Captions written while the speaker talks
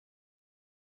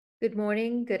Good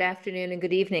morning, good afternoon, and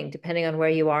good evening, depending on where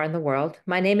you are in the world.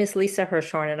 My name is Lisa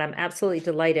Hirschhorn, and I'm absolutely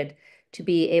delighted to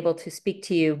be able to speak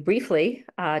to you briefly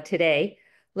today,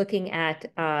 looking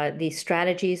at the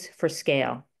strategies for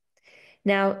scale.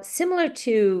 Now, similar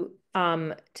to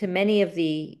many of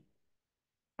the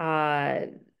uh,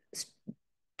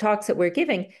 talks that we're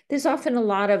giving, there's often a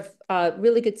lot of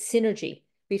really good synergy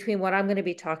between what I'm going to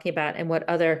be talking about and what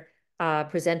other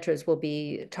presenters will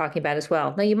be talking about as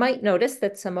well. Now, you might notice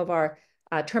that some of our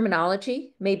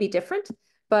terminology may be different,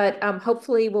 but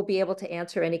hopefully we'll be able to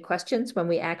answer any questions when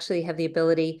we actually have the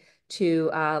ability to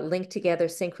link together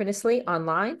synchronously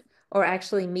online or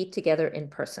actually meet together in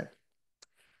person.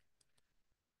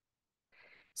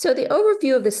 So the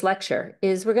overview of this lecture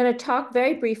is we're going to talk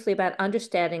very briefly about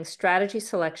understanding strategy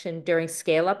selection during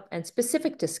scale-up and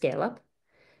specific to scale-up,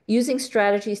 using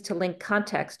strategies to link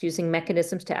context using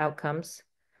mechanisms to outcomes,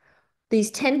 these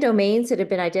 10 domains that have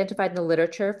been identified in the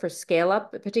literature for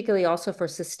scale-up, particularly also for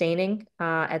sustaining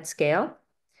at scale,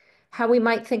 how we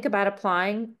might think about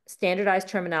applying standardized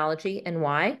terminology and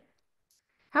why,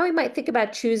 how we might think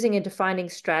about choosing and defining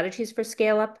strategies for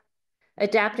scale-up,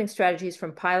 adapting strategies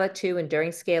from pilot to and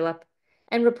during scale-up,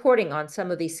 and reporting on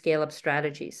some of these scale-up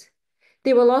strategies.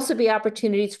 There will also be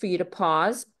opportunities for you to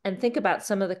pause and think about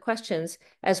some of the questions,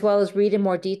 as well as read in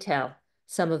more detail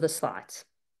some of the slides.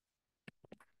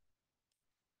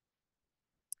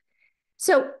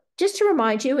 So just to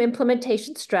remind you,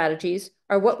 implementation strategies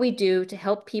are what we do to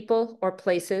help people or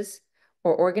places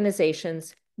or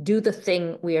organizations do the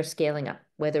thing we are scaling up,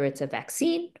 whether it's a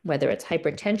vaccine, whether it's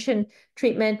hypertension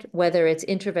treatment, whether it's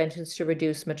interventions to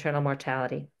reduce maternal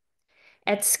mortality.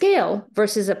 At scale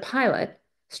versus a pilot,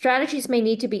 strategies may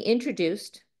need to be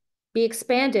introduced, be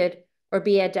expanded, or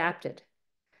be adapted.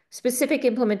 Specific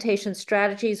implementation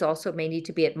strategies also may need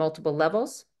to be at multiple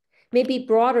levels, may be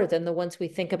broader than the ones we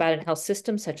think about in health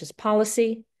systems, such as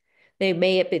policy. They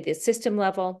may be at the system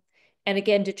level, and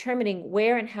again, determining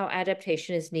where and how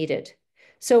adaptation is needed.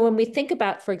 So when we think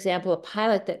about, for example, a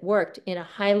pilot that worked in a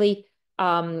highly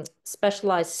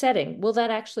specialized setting, will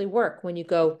that actually work when you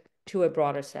go to a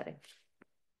broader setting?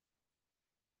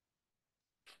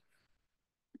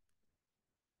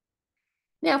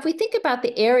 Now, if we think about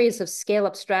the areas of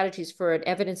scale-up strategies for an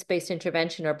evidence-based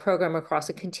intervention or program across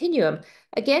a continuum,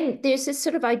 again, there's this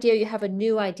sort of idea you have a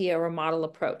new idea or a model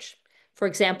approach. For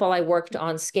example, I worked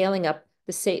on scaling up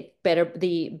the Better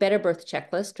Birth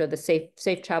Checklist or the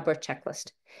Safe Childbirth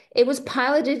Checklist. It was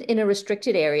piloted in a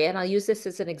restricted area, and I'll use this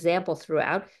as an example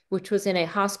throughout, which was in a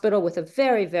hospital with a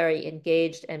very, very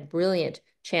engaged and brilliant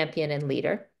champion and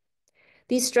leader.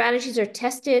 These strategies are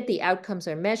tested, the outcomes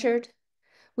are measured.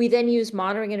 We then use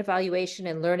monitoring and evaluation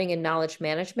and learning and knowledge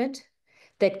management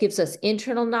that gives us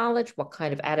internal knowledge, what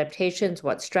kind of adaptations,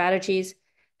 what strategies,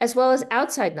 as well as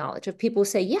outside knowledge of people who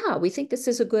say, yeah, we think this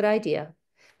is a good idea.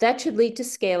 That should lead to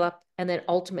scale up and then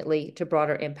ultimately to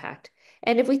broader impact.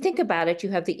 And if we think about it, you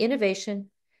have the innovation,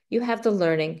 you have the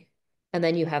learning, and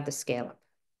then you have the scale up.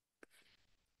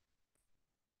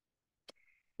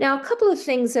 Now, a couple of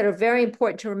things that are very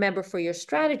important to remember for your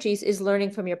strategies is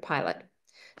learning from your pilot.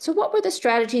 So what were the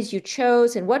strategies you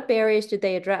chose and what barriers did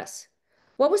they address?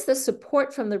 What was the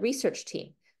support from the research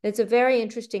team? It's a very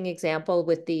interesting example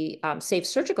with the Safe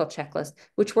Surgical Checklist,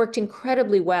 which worked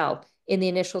incredibly well in the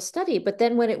initial study, but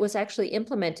then when it was actually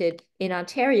implemented in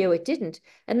Ontario, it didn't.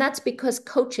 And that's because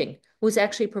coaching was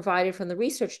actually provided from the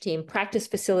research team. Practice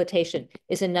facilitation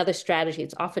is another strategy.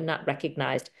 It's often not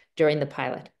recognized during the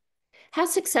pilot. How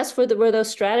successful were those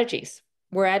strategies?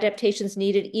 Were adaptations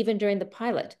needed even during the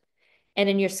pilot? And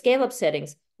in your scale-up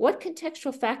settings, what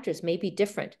contextual factors may be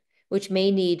different, which may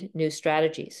need new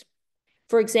strategies?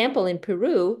 For example, in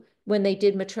Peru, when they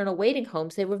did maternal waiting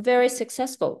homes, they were very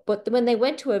successful. But when they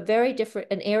went to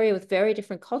an area with very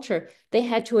different culture, they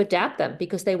had to adapt them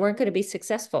because they weren't going to be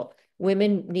successful.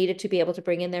 Women needed to be able to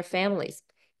bring in their families.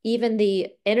 Even the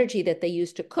energy that they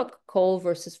used to cook, coal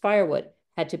versus firewood,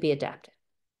 had to be adapted.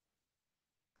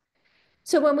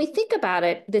 So when we think about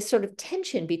it, this sort of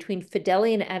tension between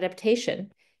fidelity and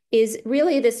adaptation is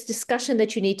really this discussion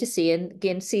that you need to see, and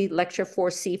again, see lecture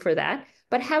 4C for that.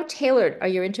 But how tailored are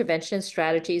your intervention and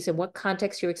strategies and what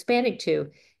context you're expanding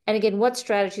to? And again, what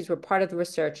strategies were part of the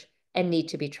research and need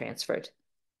to be transferred?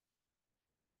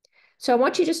 So I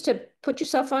want you just to put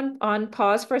yourself on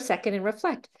pause for a second and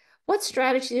reflect. What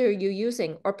strategy are you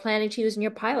using or planning to use in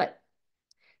your pilot?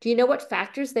 Do you know what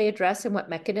factors they address and what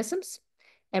mechanisms?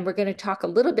 And we're going to talk a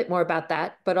little bit more about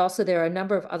that, but also there are a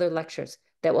number of other lectures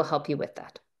that will help you with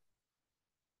that.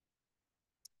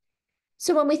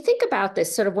 So when we think about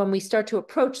this, sort of when we start to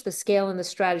approach the scale and the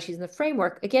strategies and the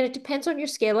framework, again, it depends on your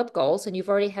scale up goals. And you've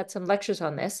already had some lectures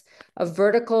on this, of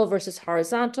vertical versus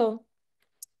horizontal,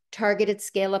 targeted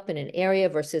scale up in an area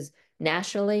versus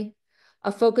nationally,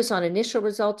 a focus on initial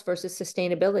results versus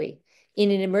sustainability.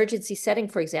 In an emergency setting,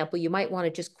 for example, you might want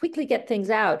to just quickly get things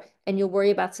out and you'll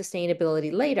worry about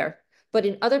sustainability later. But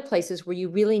in other places where you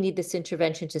really need this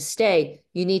intervention to stay,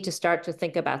 you need to start to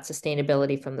think about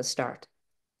sustainability from the start.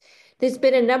 There's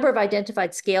been a number of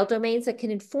identified scale domains that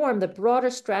can inform the broader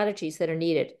strategies that are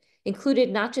needed, included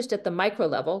not just at the micro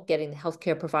level, getting the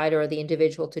healthcare provider or the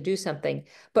individual to do something,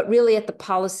 but really at the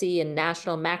policy and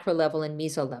national macro level and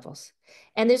meso levels.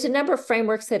 And there's a number of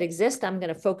frameworks that exist. I'm going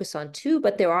to focus on two,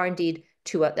 but there are indeed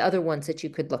two other ones that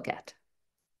you could look at.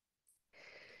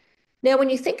 Now,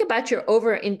 when you think about your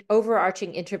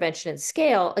overarching intervention and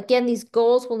scale, again, these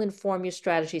goals will inform your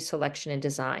strategy selection and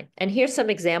design. And here's some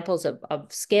examples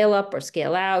of scale up or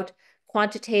scale out.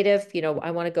 Quantitative, I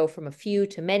want to go from a few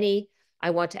to many. I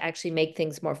want to actually make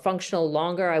things more functional,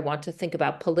 longer. I want to think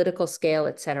about political scale,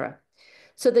 et cetera.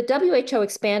 So the WHO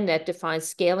ExpandNet defines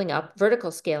scaling up, vertical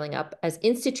scaling up, as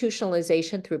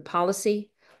institutionalization through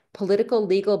policy, political,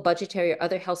 legal, budgetary, or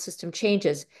other health system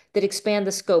changes that expand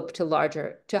the scope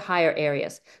to higher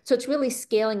areas. So it's really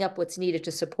scaling up what's needed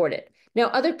to support it. Now,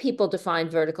 other people define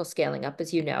vertical scaling up,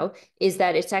 as you know, is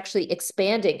that it's actually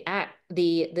expanding at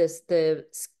the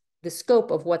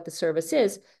scope of what the service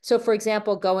is. So, for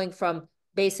example, going from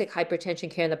basic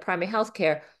hypertension care in the primary health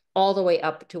care all the way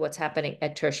up to what's happening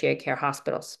at tertiary care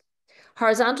hospitals.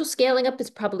 Horizontal scaling up is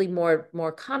probably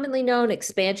more commonly known,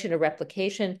 expansion or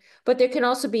replication, but there can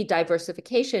also be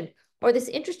diversification or this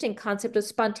interesting concept of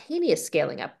spontaneous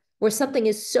scaling up, where something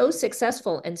is so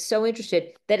successful and so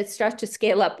interested that it starts to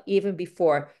scale up even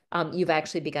before you've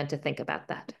actually begun to think about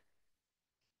that.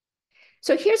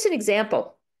 So here's an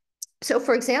example. So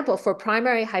for example, for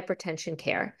primary hypertension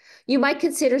care, you might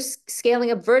consider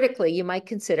scaling up vertically. You might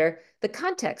consider the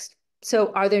context.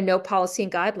 So are there no policy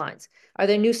and guidelines? Are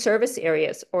there new service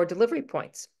areas or delivery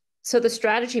points? So the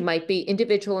strategy might be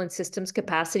individual and systems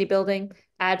capacity building,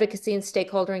 advocacy, and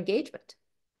stakeholder engagement.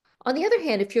 On the other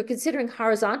hand, if you're considering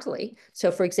horizontally,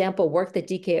 so for example, work that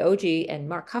DK Oji and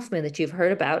Mark Huffman that you've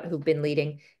heard about, who've been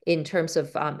leading in terms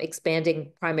of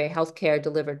expanding primary healthcare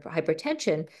delivered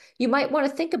hypertension, you might want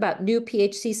to think about new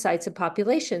PHC sites and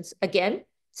populations. Again,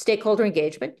 stakeholder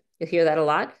engagement, you'll hear that a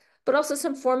lot, but also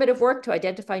some formative work to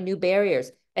identify new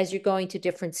barriers as you're going to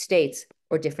different states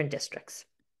or different districts.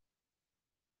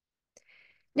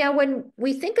 Now, when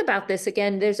we think about this,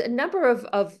 again, there's a number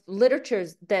of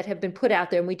literatures that have been put out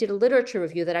there, and we did a literature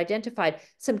review that identified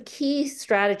some key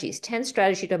strategies, 10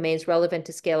 strategy domains relevant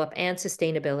to scale up and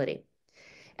sustainability.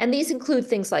 And these include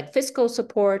things like fiscal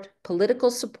support,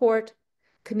 political support,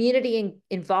 community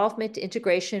involvement,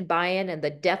 integration, buy-in, and the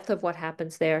depth of what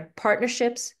happens there,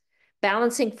 partnerships,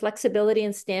 balancing flexibility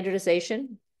and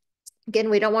standardization.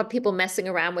 Again, we don't want people messing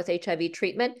around with HIV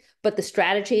treatment, but the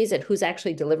strategies and who's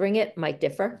actually delivering it might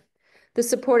differ. The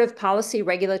support of policy,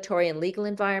 regulatory, and legal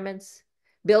environments,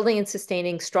 building and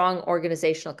sustaining strong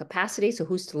organizational capacity, so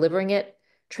who's delivering it,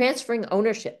 transferring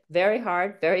ownership, very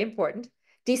hard, very important,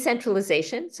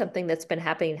 decentralization, something that's been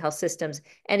happening in health systems,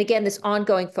 and again, this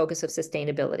ongoing focus of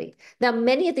sustainability. Now,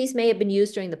 many of these may have been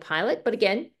used during the pilot, but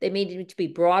again, they may need to be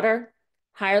broader,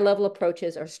 higher level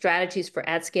approaches or strategies for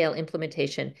at-scale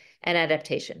implementation and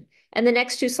adaptation. And the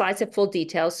next two slides have full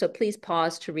details, so please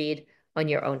pause to read on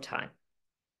your own time.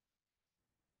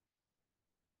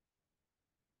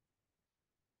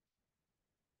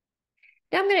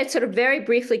 Now I'm going to sort of very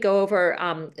briefly go over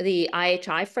the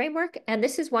IHI framework, and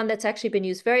this is one that's actually been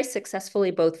used very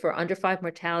successfully both for under-5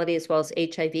 mortality as well as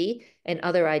HIV and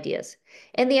other ideas.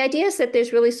 And the idea is that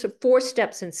there's really sort of 4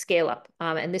 steps in scale-up,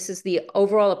 and this is the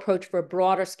overall approach for a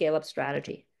broader scale-up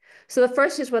strategy. So the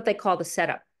first is what they call the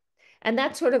setup. And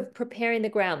that's sort of preparing the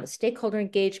ground, the stakeholder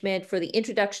engagement for the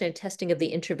introduction and testing of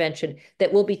the intervention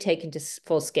that will be taken to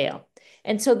full scale.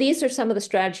 And so these are some of the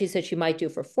strategies that you might do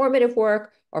for formative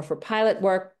work or for pilot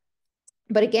work,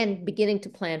 but again, beginning to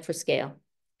plan for scale.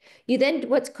 You then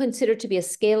what's considered to be a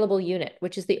scalable unit,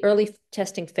 which is the early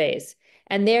testing phase.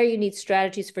 And there you need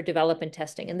strategies for development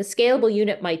testing. And the scalable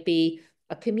unit might be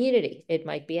a community. It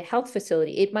might be a health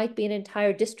facility. It might be an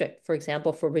entire district, for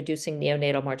example, for reducing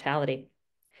neonatal mortality.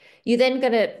 You then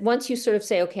once you sort of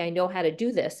say, okay, I know how to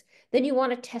do this, then you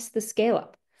want to test the scale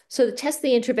up. So to test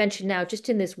the intervention now, just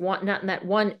in this one, not in that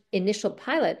one initial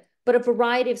pilot, but a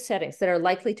variety of settings that are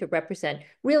likely to represent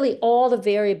really all the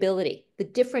variability, the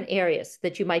different areas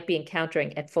that you might be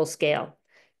encountering at full scale.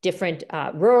 Different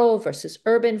rural versus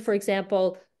urban, for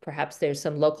example, Perhaps there's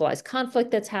some localized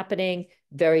conflict that's happening,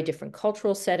 very different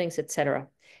cultural settings, et cetera.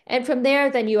 And from there,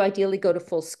 then you ideally go to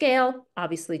full scale,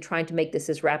 obviously trying to make this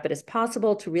as rapid as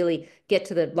possible to really get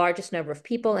to the largest number of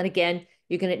people. And again,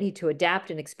 you're going to need to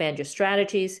adapt and expand your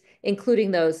strategies,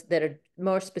 including those that are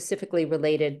more specifically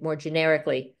related, more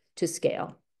generically to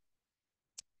scale.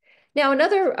 Now,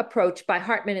 another approach by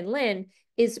Hartman and Lin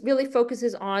is really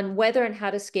focuses on whether and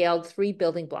how to scale 3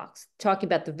 building blocks, talking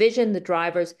about the vision, the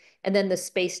drivers, and then the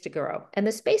space to grow. And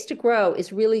the space to grow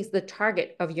is really the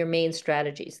target of your main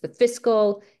strategies, the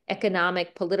fiscal,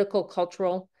 economic, political,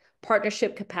 cultural,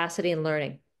 partnership, capacity, and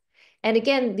learning. And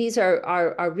again, these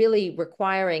are really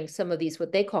requiring some of these,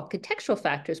 what they call contextual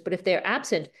factors, but if they're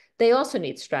absent, they also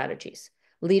need strategies,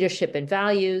 leadership and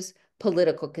values,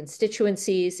 political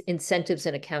constituencies, incentives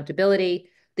and accountability,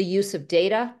 the use of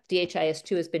data.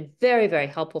 DHIS2 has been very, very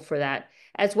helpful for that,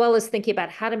 as well as thinking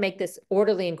about how to make this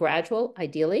orderly and gradual,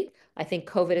 ideally. I think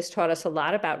COVID has taught us a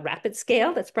lot about rapid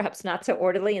scale. That's perhaps not so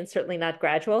orderly and certainly not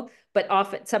gradual, but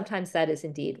sometimes that is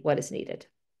indeed what is needed.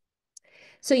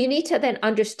 So you need to then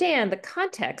understand the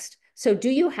context. So do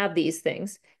you have these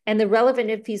things and the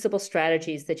relevant and feasible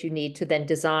strategies that you need to then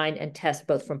design and test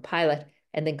both from pilot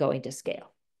and then going to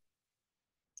scale?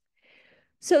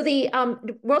 So the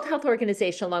World Health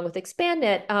Organization, along with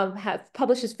ExpandNet, have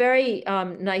published this very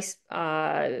nice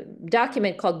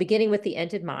document called Beginning with the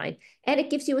End in Mind, and it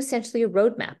gives you essentially a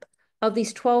roadmap of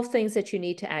these 12 things that you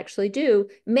need to actually do,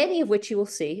 many of which you will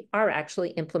see are actually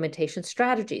implementation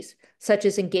strategies, such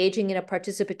as engaging in a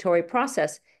participatory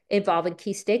process involving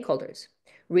key stakeholders,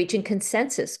 reaching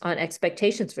consensus on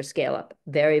expectations for scale-up,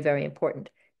 very, very important,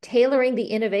 tailoring the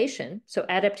innovation, so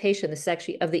adaptation, this is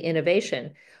actually of the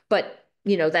innovation, but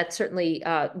that's certainly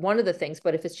one of the things,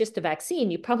 but if it's just a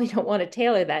vaccine, you probably don't want to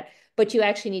tailor that, but you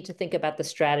actually need to think about the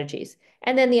strategies.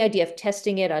 And then the idea of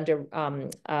testing it under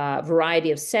a variety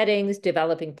of settings,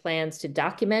 developing plans to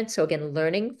document. So again,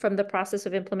 learning from the process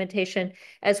of implementation,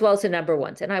 as well as the number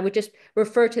ones. And I would just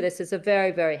refer to this as a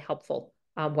very, very helpful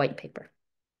white paper.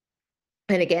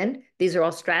 And again, these are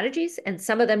all strategies, and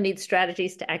some of them need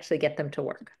strategies to actually get them to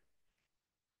work.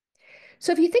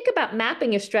 So if you think about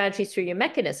mapping your strategies through your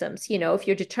mechanisms, if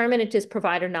your determinant is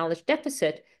provider knowledge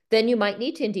deficit, then you might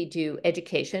need to indeed do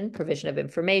education, provision of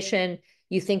information.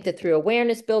 You think that through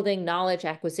awareness building, knowledge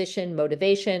acquisition,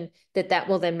 motivation, that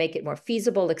will then make it more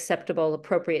feasible, acceptable,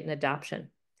 appropriate in adoption.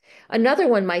 Another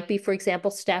one might be, for example,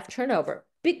 staff turnover.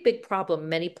 Big, big problem in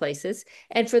many places.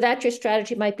 And for that, your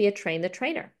strategy might be a train the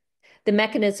trainer. The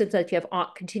mechanisms that you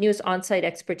have continuous on-site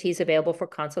expertise available for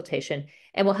consultation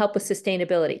and will help with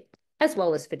sustainability, as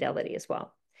well as fidelity as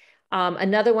well.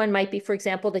 Another one might be, for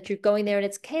example, that you're going there and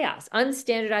it's chaos,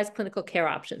 unstandardized clinical care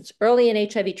options. Early in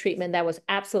HIV treatment, that was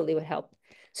absolutely what helped.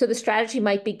 So the strategy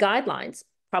might be guidelines,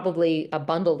 probably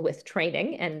bundled with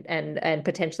training and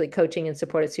potentially coaching and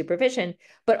supported supervision,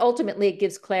 but ultimately it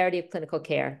gives clarity of clinical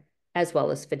care as well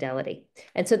as fidelity.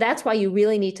 And so that's why you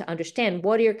really need to understand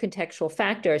what are your contextual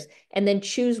factors and then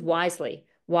choose wisely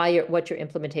what your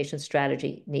implementation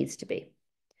strategy needs to be.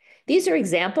 These are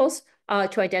examples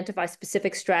to identify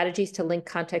specific strategies to link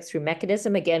context through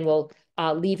mechanism. Again, we'll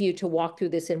leave you to walk through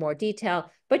this in more detail,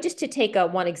 but just to take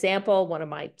one example, one of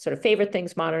my sort of favorite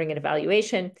things, monitoring and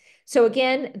evaluation. So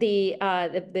again, the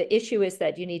issue is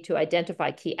that you need to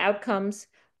identify key outcomes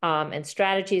and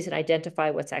strategies and identify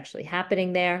what's actually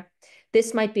happening there.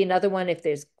 This might be another one if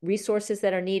there's resources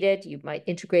that are needed. You might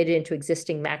integrate it into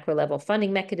existing macro level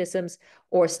funding mechanisms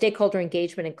or stakeholder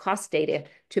engagement and cost data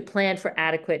to plan for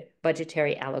adequate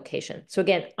budgetary allocation. So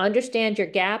again, understand your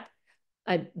gap,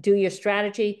 do your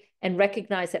strategy, and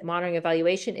recognize that monitoring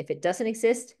evaluation, if it doesn't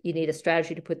exist, you need a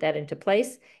strategy to put that into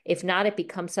place. If not, it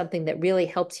becomes something that really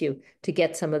helps you to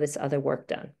get some of this other work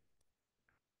done.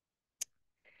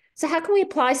 So how can we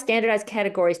apply standardized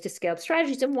categories to scale-up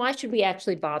strategies, and why should we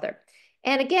actually bother?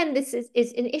 And again, this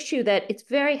is an issue that it's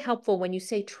very helpful when you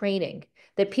say training,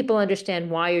 that people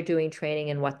understand why you're doing training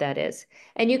and what that is.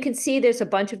 And you can see there's a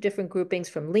bunch of different groupings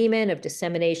from Lehman of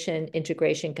dissemination,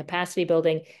 integration, capacity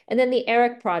building, and then the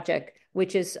ERIC project,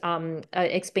 which is an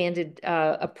expanded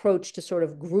approach to sort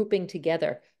of grouping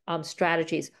together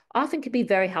strategies, often can be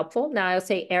very helpful. Now, I'll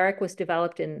say ERIC was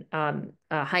developed in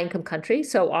high-income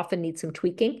countries, so often needs some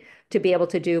tweaking to be able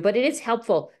to do, but it is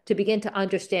helpful to begin to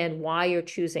understand why you're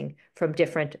choosing from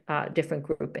different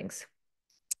groupings.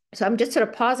 So I'm just sort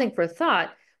of pausing for a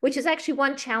thought, which is actually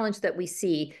one challenge that we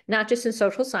see, not just in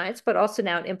social science, but also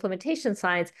now in implementation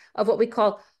science, of what we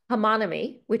call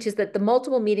homonymy, which is that the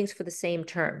multiple meetings for the same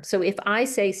term. So if I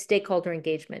say stakeholder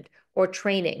engagement or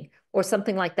training or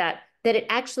something like that, that it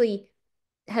actually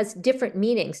has different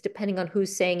meanings depending on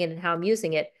who's saying it and how I'm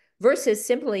using it, versus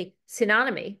simply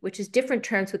synonymy, which is different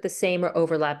terms with the same or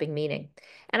overlapping meaning.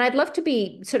 And I'd love to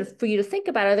be sort of for you to think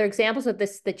about, are there examples of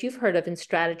this that you've heard of in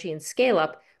strategy and scale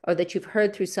up, or that you've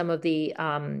heard through some of the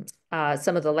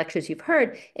lectures you've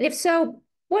heard? And if so,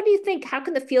 what do you think? How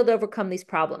can the field overcome these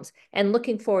problems? And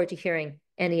looking forward to hearing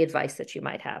any advice that you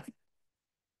might have.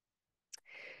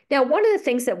 Now, one of the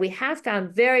things that we have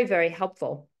found very, very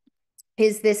helpful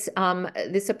is this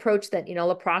approach that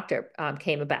Enola Proctor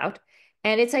came about.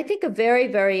 And it's, I think, a very,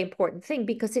 very important thing,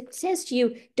 because it says to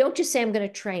you, don't just say I'm going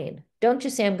to train. Don't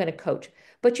just say I'm going to coach.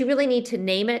 But you really need to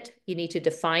name it. You need to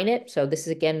define it. So this is,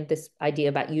 again, this idea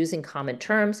about using common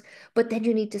terms. But then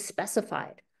you need to specify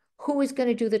it. Who is going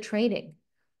to do the training?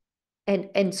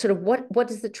 And sort of what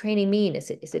does the training mean? Is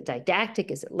it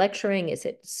didactic? Is it lecturing? Is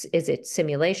it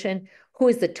simulation? Who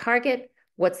is the target?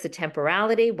 What's the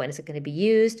temporality? When is it going to be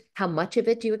used? How much of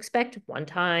it do you expect? 1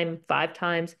 time, 5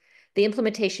 times? The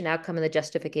implementation outcome and the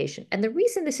justification. And the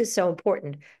reason this is so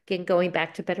important, again, going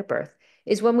back to Better Birth,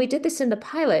 is when we did this in the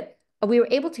pilot, we were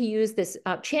able to use this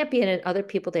champion and other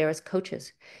people there as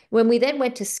coaches. When we then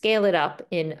went to scale it up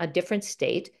in a different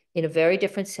state, in a very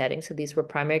different setting, so these were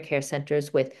primary care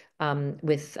centers with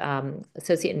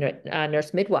associate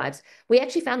nurse midwives, we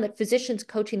actually found that physicians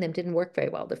coaching them didn't work very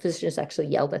well. The physicians actually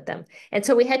yelled at them. And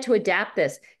so we had to adapt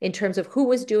this in terms of who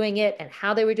was doing it and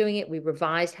how they were doing it. We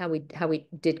revised how we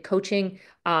did coaching,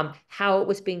 how it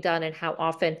was being done and how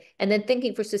often, and then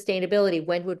thinking for sustainability,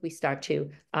 when would we start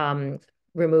to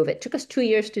remove it? It took us 2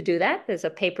 years to do that. There's a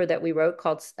paper that we wrote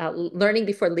called Learning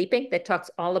Before Leaping that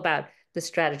talks all about the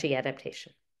strategy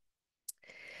adaptation.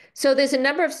 So there's a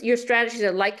number of your strategies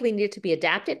are likely need to be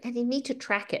adapted, and you need to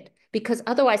track it, because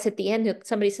otherwise at the end,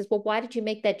 somebody says, well, why did you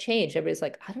make that change? Everybody's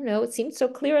like, I don't know. It seemed so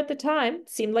clear at the time. It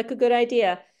seemed like a good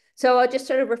idea. So I'll just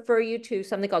sort of refer you to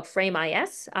something called Frame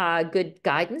IS, good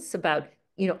guidance about,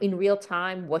 in real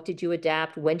time, what did you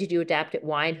adapt? When did you adapt it?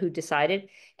 Why and who decided?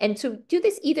 And so do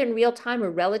this either in real time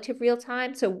or relative real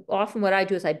time. So often what I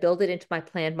do is I build it into my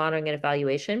plan, monitoring, and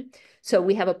evaluation. So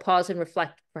we have a pause and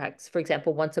reflect, perhaps, for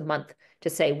example, once a month, to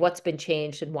say what's been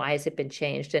changed and why has it been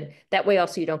changed. And that way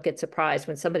also you don't get surprised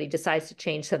when somebody decides to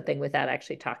change something without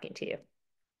actually talking to you.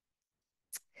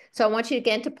 So I want you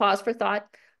again to pause for thought.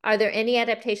 Are there any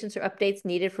adaptations or updates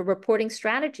needed for reporting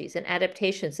strategies and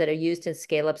adaptations that are used in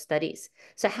scale-up studies?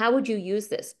 So how would you use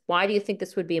this? Why do you think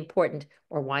this would be important,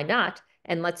 or why not?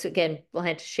 And let's, again,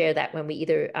 plan to share that when we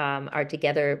either are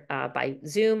together by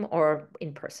Zoom or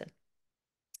in person.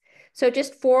 So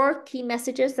just 4 key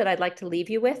messages that I'd like to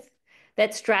leave you with: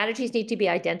 that strategies need to be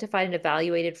identified and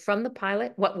evaluated from the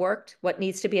pilot, what worked, what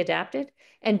needs to be adapted,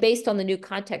 and based on the new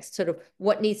context, sort of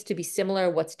what needs to be similar,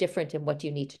 what's different, and what do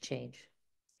you need to change.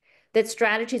 That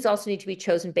strategies also need to be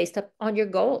chosen based on your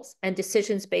goals, and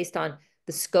decisions based on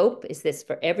the scope. Is this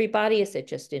for everybody? Is it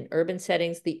just in urban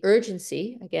settings? The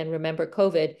urgency, again, remember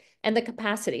COVID, and the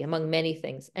capacity, among many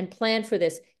things, and plan for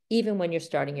this even when you're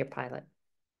starting your pilot.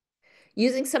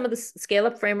 Using some of the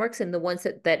scale-up frameworks and the ones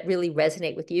that really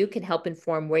resonate with you can help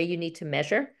inform where you need to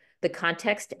measure the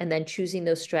context, and then choosing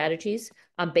those strategies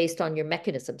based on your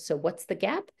mechanism. So what's the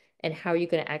gap and how are you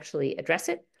going to actually address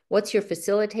it? What's your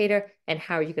facilitator and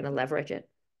how are you going to leverage it?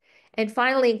 And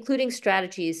finally, including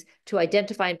strategies to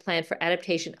identify and plan for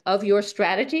adaptation of your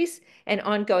strategies, and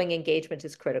ongoing engagement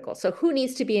is critical. So who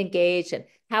needs to be engaged and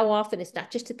how often? It's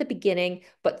not just at the beginning,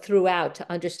 but throughout, to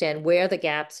understand where are the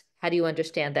gaps, how do you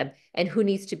understand them, and who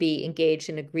needs to be engaged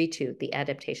and agree to the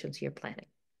adaptations you're planning.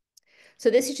 So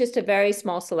this is just a very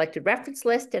small selected reference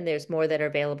list, and there's more that are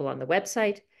available on the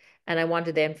website. And I want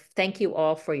to then thank you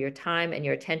all for your time and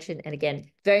your attention. And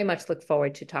again, very much look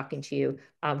forward to talking to you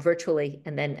virtually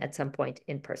and then at some point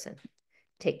in person.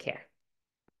 Take care.